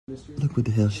Look what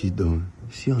the hell she's doing.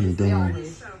 She on the dang...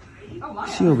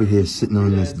 She over here sitting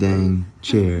on this dang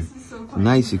chair.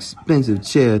 Nice, expensive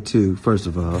chair, too, first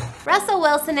of all. Russell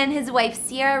Wilson and his wife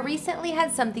Ciara recently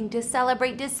had something to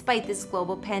celebrate despite this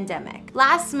global pandemic.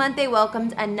 Last month, they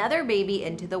welcomed another baby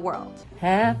into the world.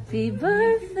 Happy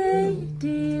birthday,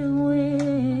 dear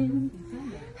Win.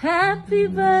 Happy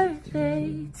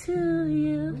birthday to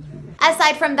you.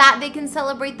 Aside from that, they can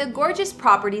celebrate the gorgeous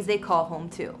properties they call home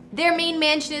too. Their main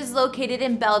mansion is located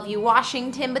in Bellevue,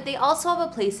 Washington, but they also have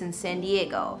a place in San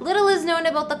Diego. Little is known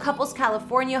about the couple's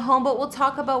California home, but we'll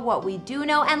talk about what we do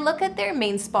know and look at their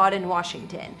main spot in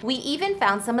Washington. We even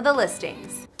found some of the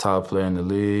listings. Top player in the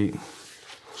league,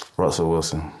 Russell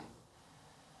Wilson.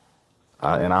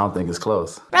 And I don't think it's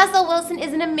close. Russell Wilson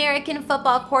is an American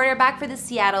football quarterback for the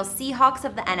Seattle Seahawks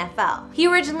of the NFL. He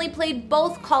originally played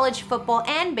both college football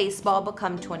and baseball, but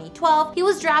come 2012, he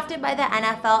was drafted by the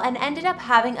NFL and ended up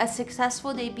having a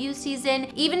successful debut season,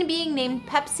 even being named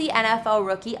Pepsi NFL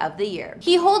Rookie of the Year.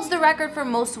 He holds the record for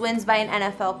most wins by an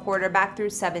NFL quarterback through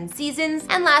 7 seasons,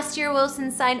 and last year Wilson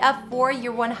signed a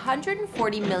 4-year,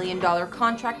 $140 million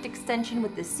contract extension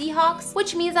with the Seahawks,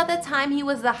 which means at the time he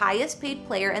was the highest paid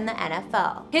player in the NFL.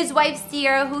 His wife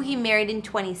Ciara, who he married in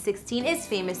 2016, is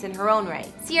famous in her own right.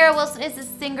 Ciara Wilson is a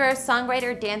singer,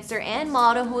 songwriter, dancer, and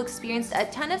model who experienced a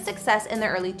ton of success in the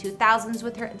early 2000s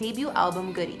with her debut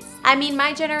album Goodies. I mean,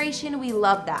 my generation, we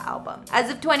love that album. As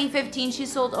of 2015, she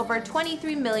sold over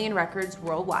 23 million records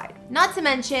worldwide. Not to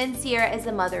mention, Ciara is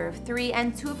a mother of 3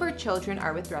 and 2 of her children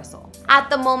are with Russell. At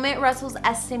the moment, Russell's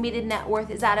estimated net worth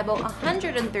is at about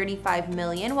 135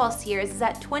 million, while Ciara's is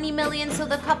at 20 million, so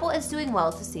the couple is doing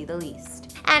well to say the least.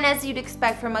 And as you'd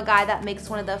expect from a guy that makes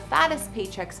one of the fattest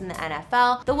paychecks in the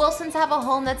NFL, the Wilsons have a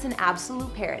home that's an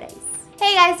absolute paradise.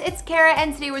 Hey guys, it's Ciara,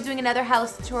 and today we're doing another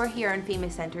house tour here on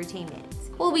Famous Entertainment.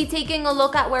 We'll be taking a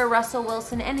look at where Russell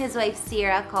Wilson and his wife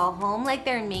Ciara call home, like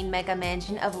their main mega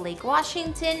mansion of Lake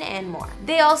Washington and more.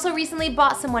 They also recently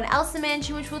bought someone else a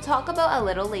mansion, which we'll talk about a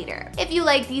little later. If you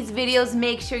like these videos,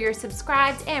 make sure you're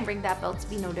subscribed and ring that bell to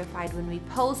be notified when we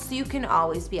post so you can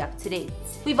always be up to date.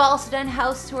 We've also done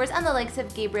house tours on the likes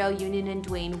of Gabrielle Union and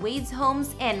Dwayne Wade's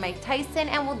homes and Mike Tyson,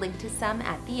 and we'll link to some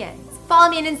at the end.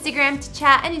 Follow me on Instagram to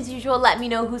chat, and as usual, let me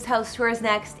know whose house tour is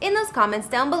next in those comments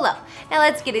down below. Now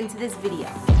let's get into this video.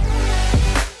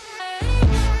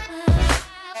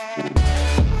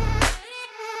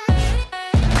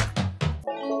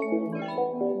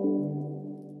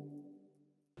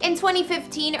 In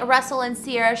 2015, Russell and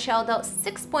Ciara shelled out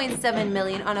 $6.7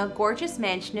 million on a gorgeous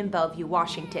mansion in Bellevue,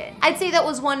 Washington. I'd say that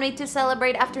was one way to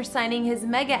celebrate after signing his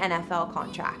mega NFL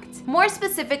contract. More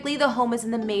specifically, the home is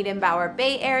in the Maidenbower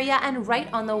Bay area and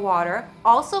right on the water,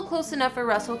 also close enough for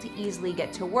Russell to easily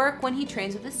get to work when he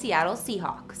trains with the Seattle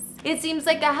Seahawks. It seems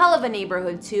like a hell of a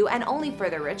neighborhood too, and only for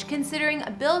the rich, considering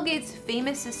Bill Gates'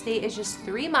 famous estate is just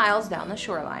 3 miles down the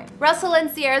shoreline. Russell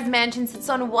and Ciara's mansion sits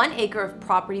on 1 acre of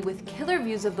property with killer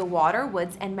views of the water,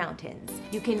 woods, and mountains.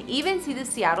 You can even see the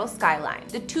Seattle skyline.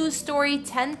 The 2-story,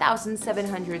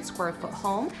 10,700 square foot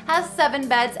home has 7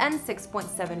 beds and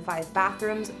 6.75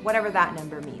 bathrooms, whatever that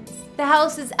number means. The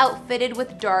house is outfitted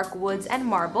with dark woods and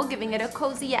marble, giving it a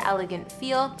cozy yet elegant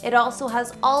feel. It also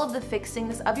has all of the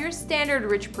fixings of your standard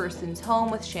rich person's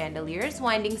home, with chandeliers,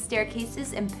 winding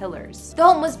staircases, and pillars. The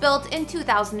home was built in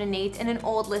 2008, and an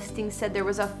old listing said there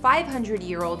was a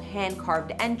 500-year-old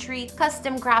hand-carved entry,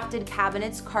 custom crafted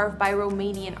cabinets carved by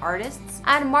Romanian artists,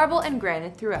 and marble and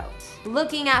granite throughout.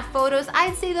 Looking at photos,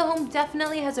 I'd say the home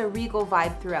definitely has a regal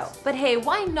vibe throughout. But hey,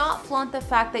 why not flaunt the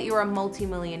fact that you're a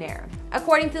multi-millionaire?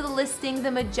 According to the listing,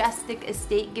 the majestic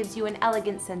estate gives you an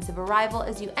elegant sense of arrival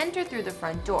as you enter through the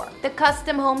front door. The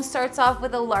custom home starts off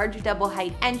with a large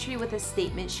double-height entry with a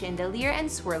statement chandelier and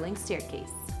swirling staircase.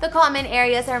 The common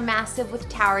areas are massive with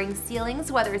towering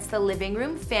ceilings, whether it's the living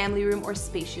room, family room, or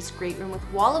spacious great room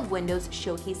with wall of windows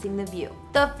showcasing the view.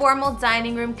 The formal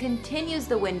dining room continues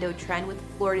the window trend with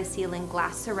floor-to-ceiling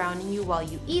glass surrounding you while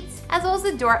you eat, as well as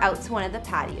a door out to one of the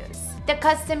patios. The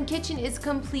custom kitchen is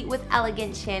complete with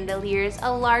elegant chandeliers,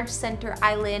 a large center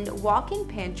island, walk-in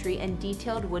pantry, and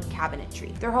detailed wood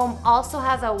cabinetry. Their home also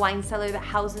has a wine cellar that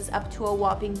houses up to a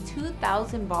whopping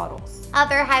 2,000 bottles.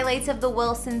 Other highlights of the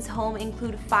Wilsons' home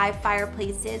include 5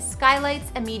 fireplaces,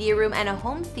 skylights, a media room, and a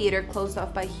home theater closed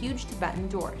off by huge Tibetan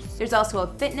doors. There's also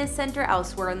a fitness center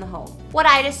elsewhere in the home. What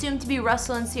I'd assume to be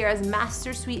Russell and Ciara's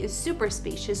master suite is super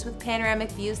spacious with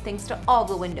panoramic views thanks to all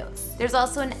the windows. There's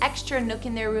also an extra nook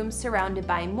in their room surrounded surrounded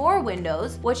by more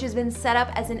windows, which has been set up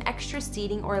as an extra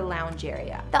seating or lounge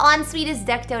area. The ensuite is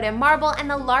decked out in marble, and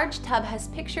the large tub has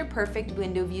picture-perfect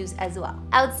window views as well.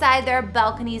 Outside, there are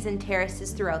balconies and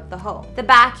terraces throughout the home. The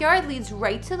backyard leads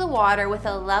right to the water with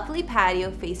a lovely patio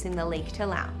facing the lake to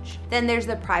lounge. Then there's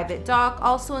the private dock,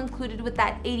 also included with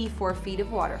that 84 feet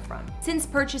of waterfront. Since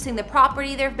purchasing the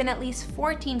property, there have been at least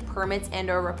 14 permits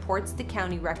and/or reports to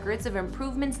county records of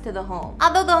improvements to the home.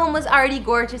 Although the home was already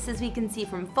gorgeous as we can see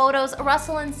from photos,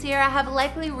 Russell and Ciara have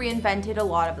likely reinvented a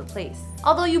lot of the place.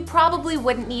 Although you probably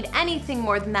wouldn't need anything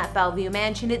more than that Bellevue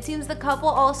mansion, it seems the couple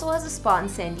also has a spot in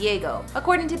San Diego.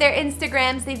 According to their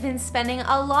Instagrams, they've been spending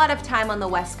a lot of time on the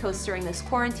West Coast during this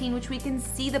quarantine, which we can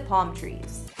see the palm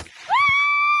trees.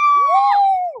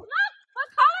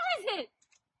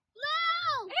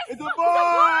 It's a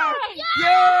boy!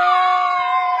 Yeah!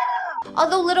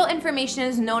 Although little information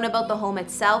is known about the home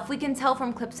itself, we can tell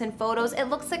from clips and photos it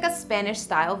looks like a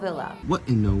Spanish-style villa. What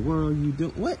in the world are you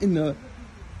doing? What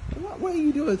are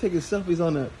you doing taking selfies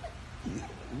on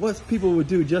what people would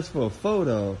do just for a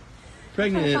photo?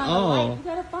 Pregnant and all. You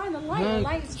gotta find the light. The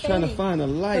light's trying to fading. find a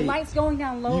light. The light's going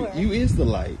down lower. You is the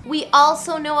light. We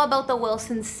also know about the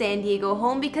Wilsons' San Diego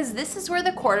home because this is where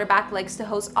the quarterback likes to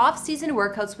host off-season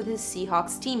workouts with his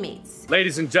Seahawks teammates.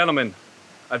 Ladies and gentlemen,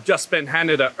 I've just been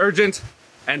handed an urgent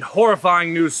and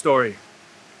horrifying news story.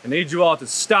 I need you all to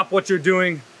stop what you're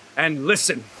doing and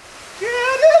listen.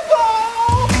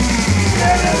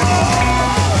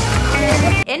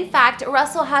 In fact,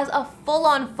 Russell has a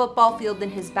full-on football field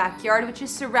in his backyard, which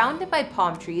is surrounded by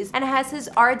palm trees and has his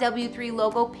RW3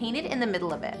 logo painted in the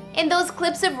middle of it. In those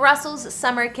clips of Russell's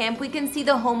summer camp, we can see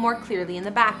the home more clearly in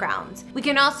the background. We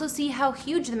can also see how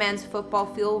huge the man's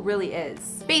football field really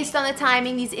is. Based on the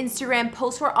timing, these Instagram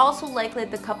posts were also likely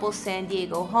at the couple's San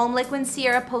Diego home, like when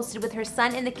Ciara posted with her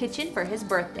son in the kitchen for his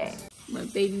birthday. My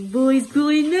baby boy's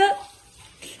growing up.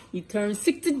 You turned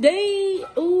 6 today.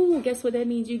 Oh, guess what that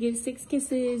means? You get 6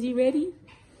 kisses. You ready?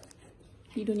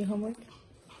 You doing your homework?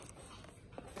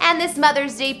 And this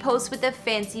Mother's Day post with the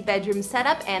fancy bedroom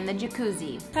setup and the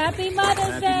jacuzzi. Happy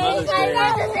Mother's Day! Happy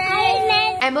Mother's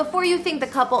Day! And before you think the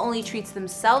couple only treats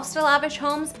themselves to lavish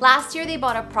homes, last year they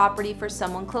bought a property for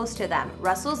someone close to them,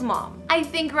 Russell's mom. I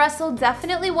think Russell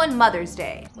definitely won Mother's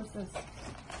Day. What's this?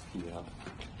 Key to your house.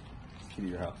 Key to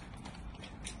your house.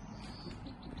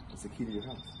 It's the key to your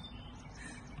house.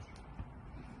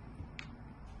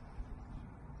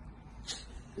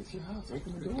 It's your house.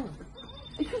 Open the door.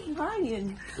 It's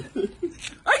Ryan.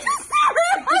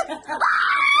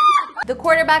 The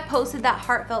quarterback posted that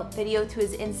heartfelt video to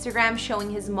his Instagram showing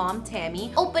his mom,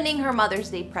 Tammy, opening her Mother's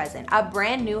Day present, a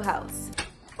brand new house.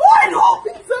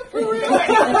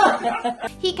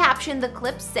 He captioned the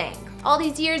clip saying, "All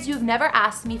these years you've never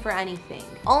asked me for anything.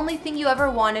 Only thing you ever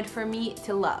wanted for me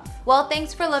to love. Well,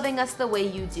 thanks for loving us the way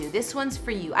you do. This one's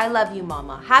for you. I love you,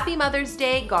 Mama. Happy Mother's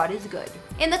Day. God is good."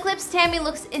 In the clips, Tammy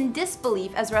looks in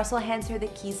disbelief as Russell hands her the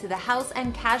keys to the house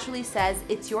and casually says,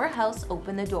 "It's your house,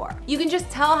 open the door." You can just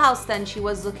tell how stunned she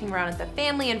was looking around at the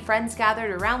family and friends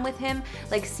gathered around with him,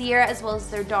 like Ciara as well as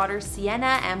their daughter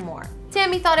Sienna and more.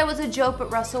 Tammy thought it was a joke,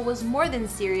 but Russell was more than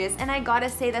serious, and I gotta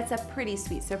say that's a pretty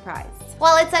sweet surprise.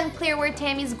 While it's unclear where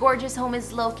Tammy's gorgeous home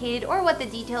is located or what the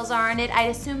details are on it, I'd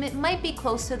assume it might be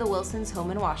close to the Wilsons'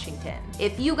 home in Washington.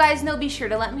 If you guys know, be sure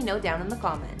to let me know down in the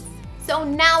comments. So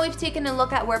now we've taken a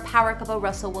look at where power couple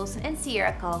Russell Wilson and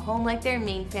Ciara call home, like their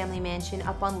main family mansion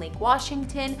up on Lake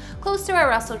Washington, close to where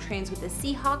Russell trains with the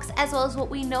Seahawks, as well as what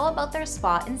we know about their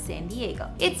spot in San Diego.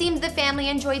 It seems the family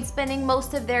enjoyed spending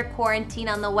most of their quarantine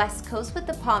on the West Coast with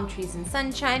the palm trees and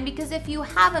sunshine, because if you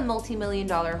have a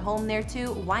multi-million-dollar home there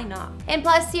too, why not? And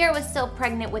plus, Ciara was still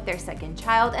pregnant with their second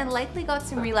child and likely got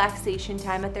some relaxation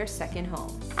time at their second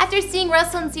home. After seeing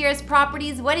Russell and Ciara's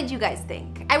properties, what did you guys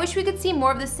think? I wish we could see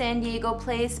more of the San Diego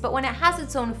place, but when it has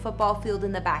its own football field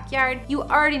in the backyard, you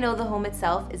already know the home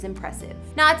itself is impressive.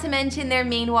 Not to mention their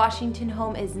main Washington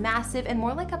home is massive and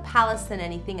more like a palace than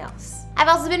anything else. I've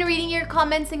also been reading your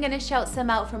comments and gonna shout some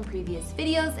out from previous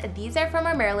videos. These are from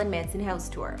our Marilyn Manson house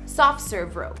tour. Soft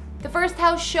serve row. The first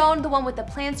house shown, the one with the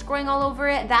plants growing all over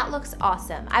it, that looks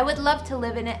awesome. I would love to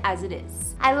live in it as it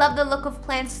is. I love the look of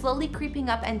plants slowly creeping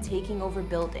up and taking over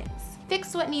buildings.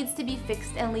 Fix what needs to be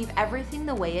fixed and leave everything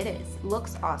the way it is.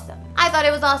 Looks awesome. I thought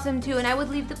it was awesome too, and I would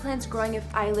leave the plants growing if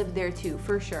I lived there too,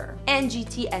 for sure. And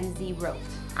GTNZ wrote,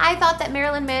 "I thought that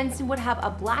Marilyn Manson would have a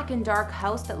black and dark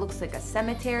house that looks like a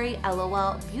cemetery.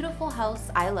 LOL, beautiful house.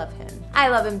 I love him." I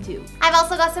love him too. I've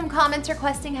also got some comments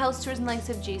requesting house tours and likes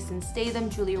of Jason Statham,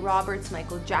 Julia Roberts,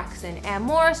 Michael Jackson, and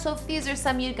more. So if these are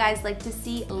some you guys like to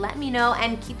see, let me know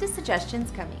and keep the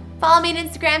suggestions coming. Follow me on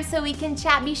Instagram so we can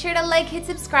chat. Be sure to like, hit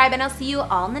subscribe, and I'll see you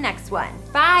all in the next one.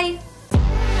 Bye!